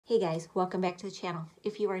Hey guys, welcome back to the channel.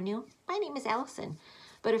 If you are new, my name is Allison.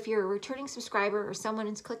 But if you're a returning subscriber or someone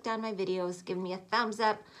who's clicked on my videos, given me a thumbs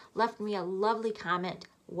up, left me a lovely comment,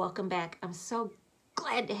 welcome back. I'm so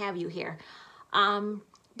glad to have you here.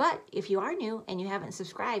 But if you are new and you haven't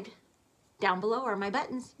subscribed, down below are my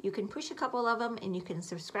buttons. You can push a couple of them and you can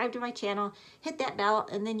subscribe to my channel, hit that bell,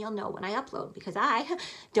 and then you'll know when I upload because I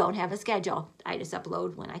don't have a schedule. I just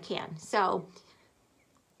upload when I can. So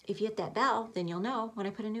if you hit that bell, then you'll know when I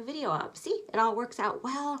put a new video up. See, it all works out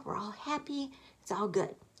well. We're all happy. It's all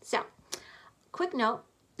good. So, quick note,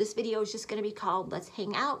 this video is just going to be called Let's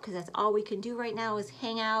Hang Out because that's all we can do right now is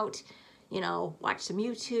hang out, you know, watch some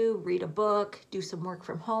YouTube, read a book, do some work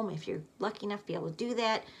from home if you're lucky enough to be able to do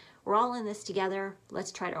that. We're all in this together.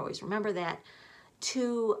 Let's try to always remember that.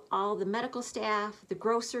 To all the medical staff, the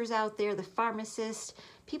grocers out there, the pharmacists,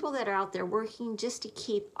 people that are out there working just to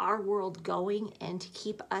keep our world going and to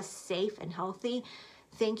keep us safe and healthy.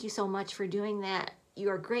 Thank you so much for doing that. You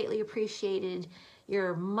are greatly appreciated.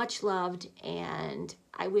 You're much loved, and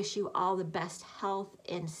I wish you all the best health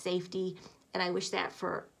and safety. And I wish that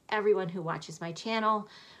for everyone who watches my channel,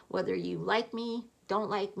 whether you like me, don't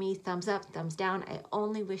like me, thumbs up, thumbs down. I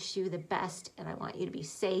only wish you the best, and I want you to be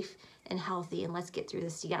safe and healthy, and let's get through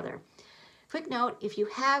this together. Quick note, if you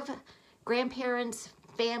have grandparents,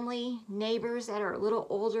 family, neighbors that are a little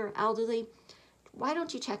older, elderly, why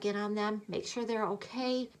don't you check in on them? Make sure they're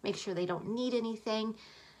okay, make sure they don't need anything.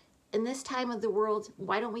 In this time of the world,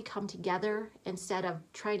 why don't we come together instead of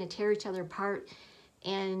trying to tear each other apart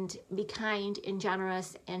and be kind and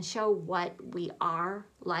generous and show what we are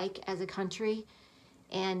like as a country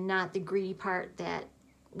and not the greedy part that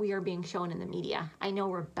we are being shown in the media. I know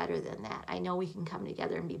we're better than that. I know we can come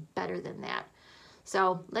together and be better than that.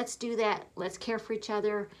 So let's do that. Let's care for each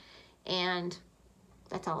other. And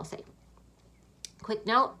that's all I'll say. Quick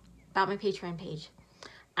note about my Patreon page.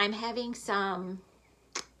 I'm having some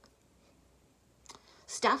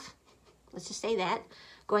stuff, let's just say that,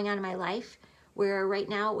 going on in my life where right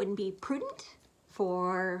now it wouldn't be prudent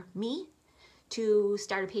for me to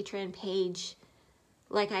start a Patreon page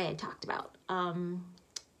like I had talked about.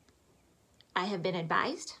 I have been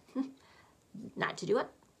advised not to do it,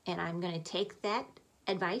 and I'm going to take that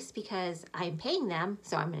advice because I'm paying them,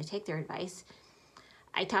 so I'm going to take their advice.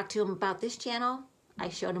 I talked to them about this channel. I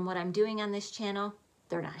showed them what I'm doing on this channel.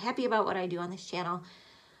 They're not happy about what I do on this channel,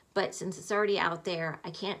 but since it's already out there, I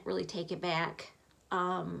can't really take it back.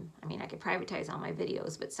 I mean, I could privatize all my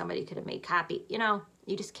videos, but somebody could have made copy. You know,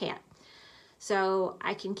 you just can't. So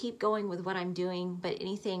I can keep going with what I'm doing, but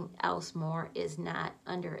anything else more is not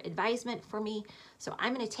under advisement for me. So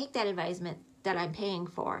I'm going to take that advisement that I'm paying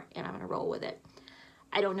for, and I'm going to roll with it.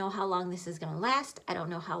 I don't know how long this is going to last. I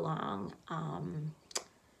don't know how long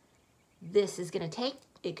this is going to take.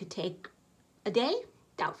 It could take a day,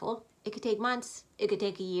 doubtful. It could take months. It could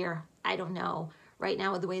take a year. I don't know. Right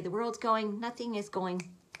now, with the way the world's going, nothing is going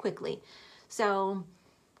quickly. So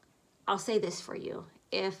I'll say this for you.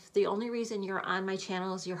 If the only reason you're on my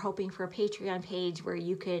channel is you're hoping for a Patreon page where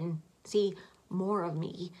you can see more of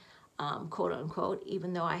me, quote unquote,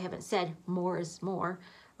 even though I haven't said more is more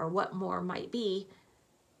or what more might be,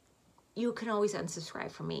 you can always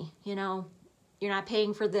unsubscribe from me. You know, you're not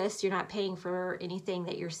paying for this. You're not paying for anything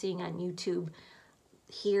that you're seeing on YouTube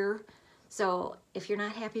here. So if you're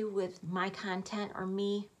not happy with my content or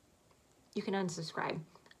me, you can unsubscribe.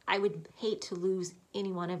 I would hate to lose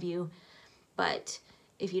any one of you, but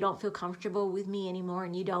if you don't feel comfortable with me anymore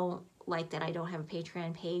and you don't like that I don't have a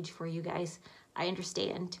Patreon page for you guys, I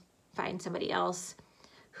understand. Find somebody else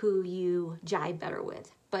who you jive better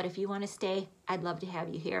with. But if you want to stay, I'd love to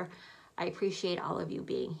have you here. I appreciate all of you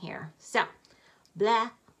being here. So,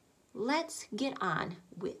 blah, let's get on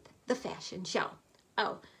with the fashion show.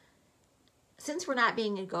 Oh, since we're not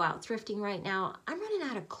being able to go out thrifting right now, I'm running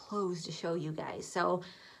out of clothes to show you guys. So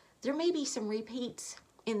there may be some repeats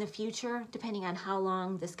in the future, depending on how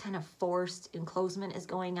long this kind of forced enclosement is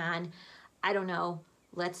going on. I don't know.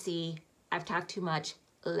 Let's see. I've talked too much.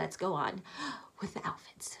 Let's go on with the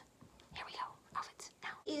outfits. Here we go. Outfits now.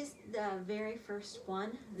 Is the very first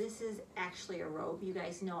one. This is actually a robe. You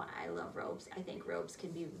guys know I love robes. I think robes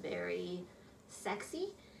can be very sexy.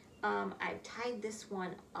 I've tied this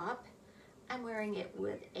one up. I'm wearing it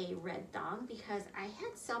with a red thong because I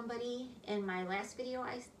had somebody in my last video,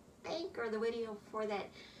 I think, or the video before that,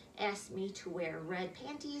 asked me to wear red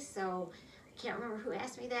panties. So I can't remember who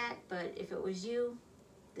asked me that, but if it was you,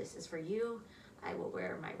 this is for you. I will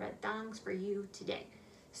wear my red thongs for you today.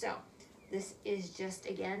 So this is just,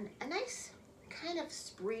 again, a nice kind of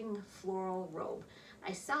spring floral robe.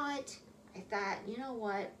 I saw it, I thought, you know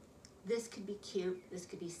what, this could be cute, this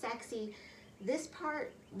could be sexy. This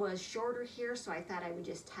part was shorter here, so I thought I would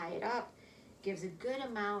just tie it up. Gives a good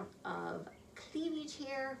amount of cleavage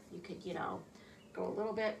here. You could, you know, go a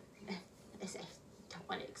little bit. I don't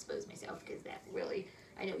want to expose myself because that really,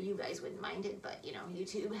 I know you guys wouldn't mind it, but you know,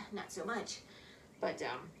 YouTube, not so much. But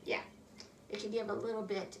yeah, it can give a little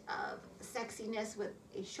bit of sexiness with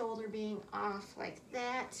a shoulder being off like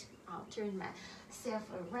that. I'll turn myself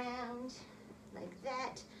around like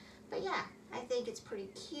that. But yeah, I think it's pretty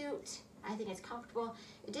cute. I think it's comfortable.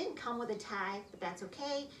 It didn't come with a tie, but that's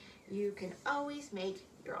okay. You can always make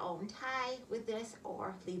your own tie with this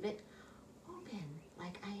or leave it open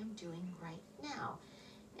like I am doing right now.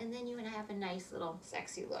 And then you would have a nice little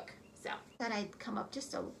sexy look. So thought I'd come up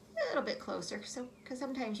just a little bit closer, because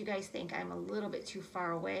sometimes you guys think I'm a little bit too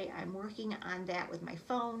far away. I'm working on that with my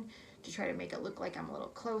phone to try to make it look like I'm a little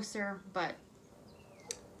closer, but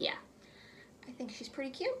yeah, I think she's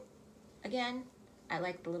pretty cute. Again, I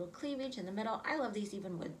like the little cleavage in the middle. I love these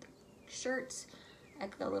even with shirts. I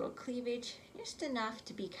like the little cleavage, just enough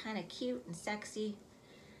to be kind of cute and sexy.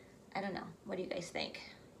 I don't know, what do you guys think?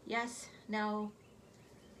 Yes, no?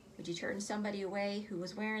 Would you turn somebody away who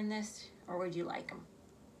was wearing this, or would you like them?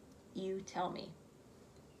 You tell me.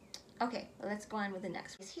 Okay, well, let's go on with the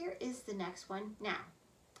next one. Here is the next one. Now,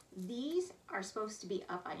 these are supposed to be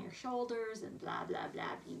up on your shoulders and blah, blah, blah,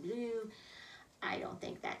 blah, blah. I don't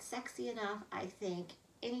think that's sexy enough. I think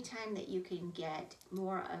anytime that you can get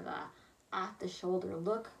more of a off-the-shoulder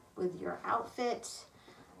look with your outfit,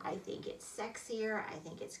 I think it's sexier. I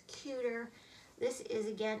think it's cuter. This is,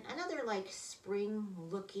 again, another like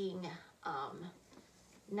spring-looking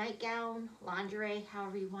nightgown, lingerie,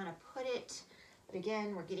 however you want to put it. But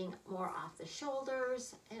again, we're getting more off the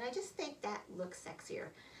shoulders, and I just think that looks sexier.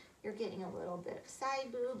 You're getting a little bit of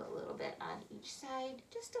side boob, a little bit on each side,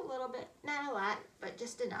 just a little bit, not a lot, but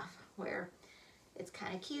just enough where it's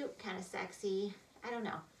kind of cute, kind of sexy. I don't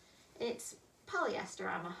know. It's polyester,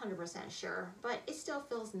 I'm 100% sure, but it still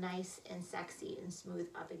feels nice and sexy and smooth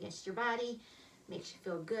up against your body. Makes you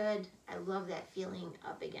feel good. I love that feeling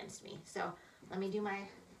up against me. So let me do my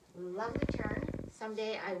lovely turn.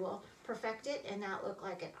 Someday I will perfect it and not look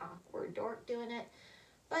like an awkward dork doing it.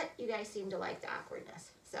 But you guys seem to like the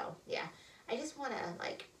awkwardness. So yeah, I just want to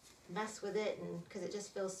like mess with it, and because it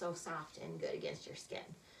just feels so soft and good against your skin.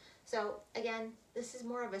 So again, this is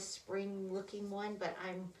more of a spring looking one, but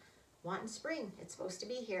I'm wanting spring. It's supposed to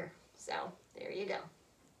be here. So there you go.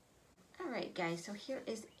 All right, guys, so here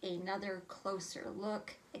is another closer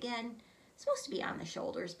look. Again, it's supposed to be on the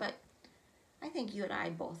shoulders, but I think you and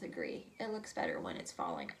I both agree it looks better when it's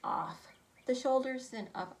falling off the shoulders than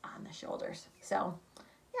up on the shoulders. So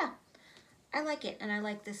yeah, I like it, and I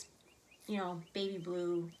like this, you know, baby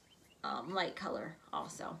blue light color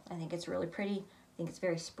also. I think it's really pretty. I think it's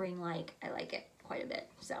very spring-like. I like it quite a bit,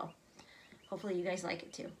 so hopefully you guys like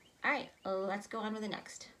it too. All right, let's go on with the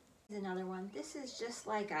next. Here's another one. This is just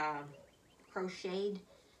like a crocheted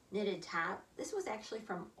knitted top. This was actually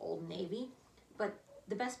from Old Navy, but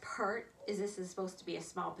the best part is this is supposed to be a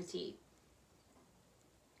small petite.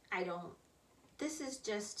 This is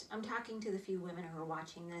just, I'm talking to the few women who are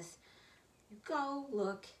watching this. Go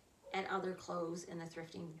look at other clothes in the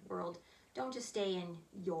thrifting world. Don't just stay in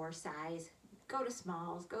your size. Go to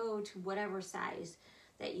smalls, go to whatever size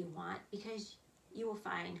that you want, because you will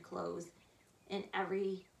find clothes in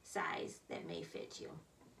every size that may fit you.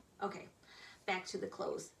 Okay, back to the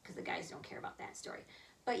clothes, because the guys don't care about that story.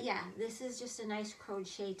 But yeah, this is just a nice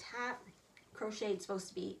crochet top. Crochet's supposed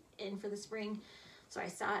to be in for the spring. So I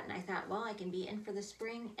saw it and I thought, well, I can be in for the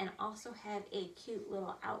spring and also have a cute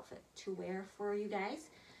little outfit to wear for you guys.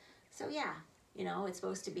 So yeah, you know, it's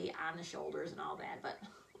supposed to be on the shoulders and all that, but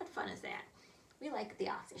what fun is that? We like the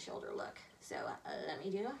off the shoulder look. So let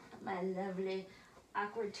me do my lovely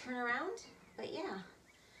awkward turnaround. But yeah,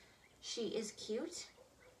 she is cute.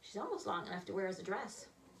 She's almost long enough to wear as a dress,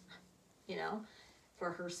 you know, for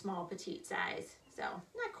her small petite size. So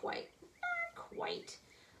not quite,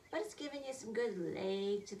 but it's giving you some good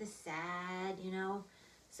leg to the side, you know.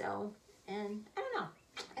 So, and I don't know,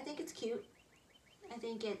 I think it's cute. I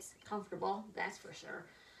think it's comfortable, that's for sure.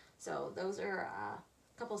 So those are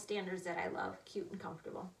a couple standards that I love, cute and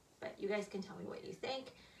comfortable. But you guys can tell me what you think.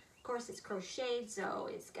 Of course, it's crocheted, so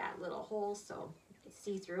it's got little holes, so it's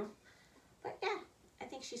see-through. But yeah, I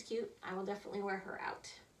think she's cute. I will definitely wear her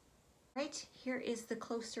out. Right, here is the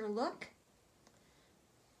closer look.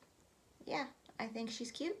 Yeah, I think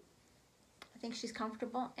she's cute. I think she's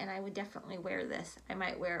comfortable, and I would definitely wear this. I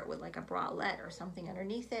might wear it with like a bralette or something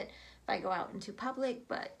underneath it if I go out into public,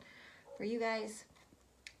 but for you guys,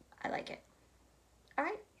 I like it. All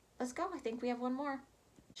right, let's go. I think we have one more.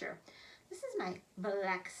 Sure. This is my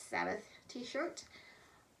Black Sabbath t-shirt.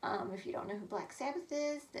 If you don't know who Black Sabbath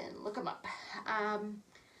is, then look them up.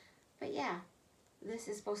 But yeah, this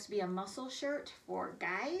is supposed to be a muscle shirt for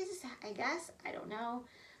guys, I guess. I don't know.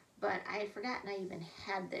 But I had forgotten I even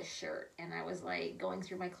had this shirt. And I was like going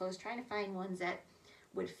through my clothes trying to find ones that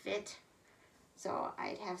would fit. So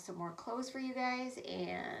I'd have some more clothes for you guys.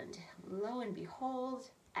 And lo and behold,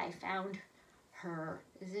 I found her.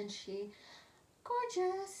 Isn't she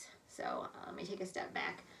gorgeous? So let me take a step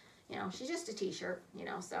back. You know, she's just a t-shirt, you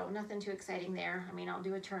know, so nothing too exciting there. I mean, I'll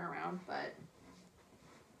do a turnaround, but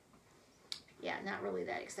yeah, not really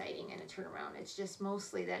that exciting in a turnaround. It's just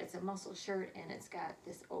mostly that it's a muscle shirt and it's got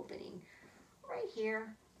this opening right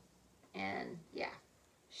here. And yeah,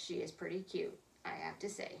 she is pretty cute, I have to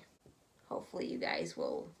say. Hopefully you guys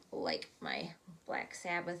will like my Black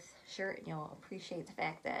Sabbath shirt and you'll appreciate the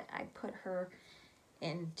fact that I put her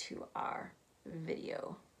into our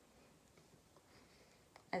video.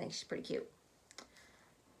 I think she's pretty cute.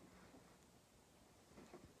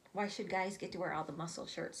 Why should guys get to wear all the muscle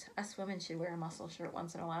shirts? Us women should wear a muscle shirt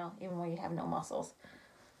once in a while, even when you have no muscles.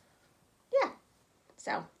 Yeah.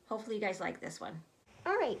 So, hopefully you guys like this one.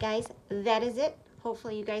 Alright guys, that is it.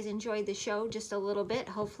 Hopefully you guys enjoyed the show just a little bit.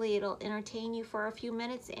 Hopefully it'll entertain you for a few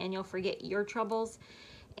minutes and you'll forget your troubles.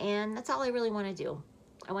 And that's all I really want to do.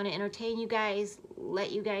 I want to entertain you guys,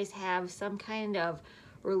 let you guys have some kind of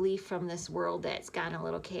relief from this world that's gotten a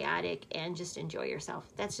little chaotic, and just enjoy yourself.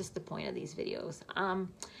 That's just the point of these videos.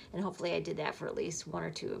 And hopefully I did that for at least one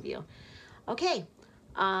or two of you. Okay,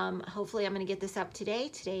 hopefully I'm going to get this up today.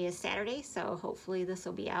 Today is Saturday, so hopefully this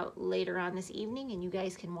will be out later on this evening and you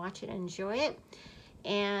guys can watch it and enjoy it.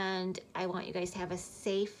 And I want you guys to have a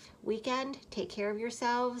safe weekend. Take care of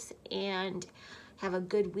yourselves and have a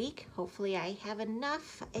good week. Hopefully I have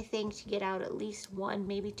enough, I think, to get out at least one,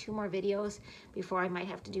 maybe two more videos before I might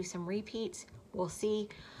have to do some repeats. We'll see.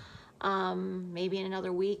 Maybe in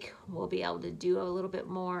another week we'll be able to do a little bit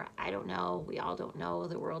more. I don't know. We all don't know.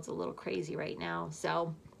 The world's a little crazy right now.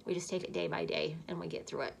 So we just take it day by day and we get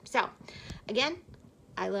through it. So again,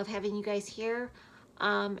 I love having you guys here.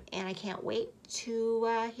 And I can't wait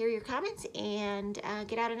to hear your comments and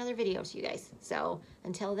get out another video to you guys. So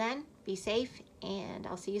until then, be safe and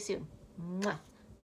I'll see you soon. Mwah.